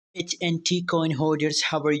HNT coin holders,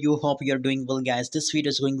 how are you? Hope you're doing well, guys. This video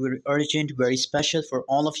is going very urgent, very special for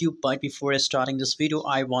all of you. But before starting this video,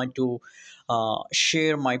 I want to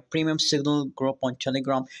share my premium signal group on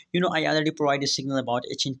Telegram. I already provided a signal about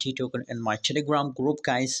HNT token in my Telegram group,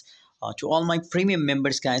 guys. To all my premium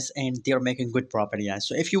members, guys, and they are making good profit, guys.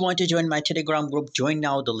 So if you want to join my Telegram group, join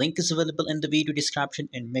now. The link is available in the video description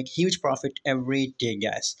and make huge profit every day,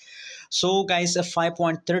 guys. So guys, a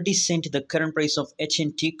 5.30 cent the current price of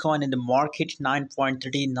HNT coin in the market,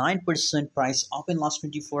 9.39% price up in last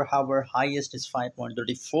 24 hour. Highest is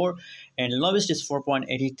 5.34 and lowest is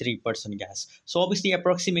 4.83%, guys. So obviously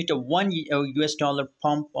approximate a $1 US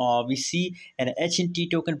pump we see an HNT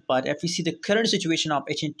token. But if we see the current situation of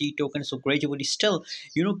HNT token, so gradually still,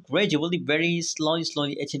 gradually very slowly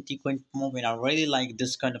HNT coin moving. I really like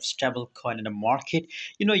this kind of stable coin in the market.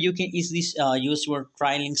 You can easily use your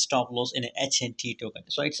trailing stop loss in an HNT token.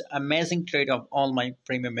 So it's amazing trade of all my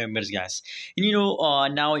premium members, guys.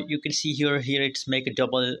 And now you can see here it's make a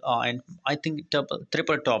double and I think double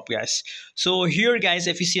triple top, guys. So here, guys,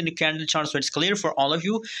 if you see in the candle chart, so it's clear for all of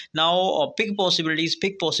you now. Big possibilities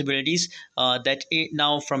that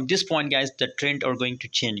now from this point, guys, the trend are going to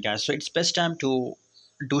change, guys. So it's best time to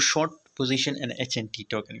do short position in HNT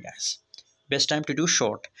token, guys. Best time to do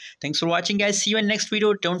short. Thanks for watching, guys. See you in next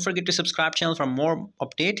video. Don't forget to subscribe channel for more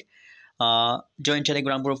update. Join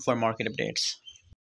Telegram group for market updates.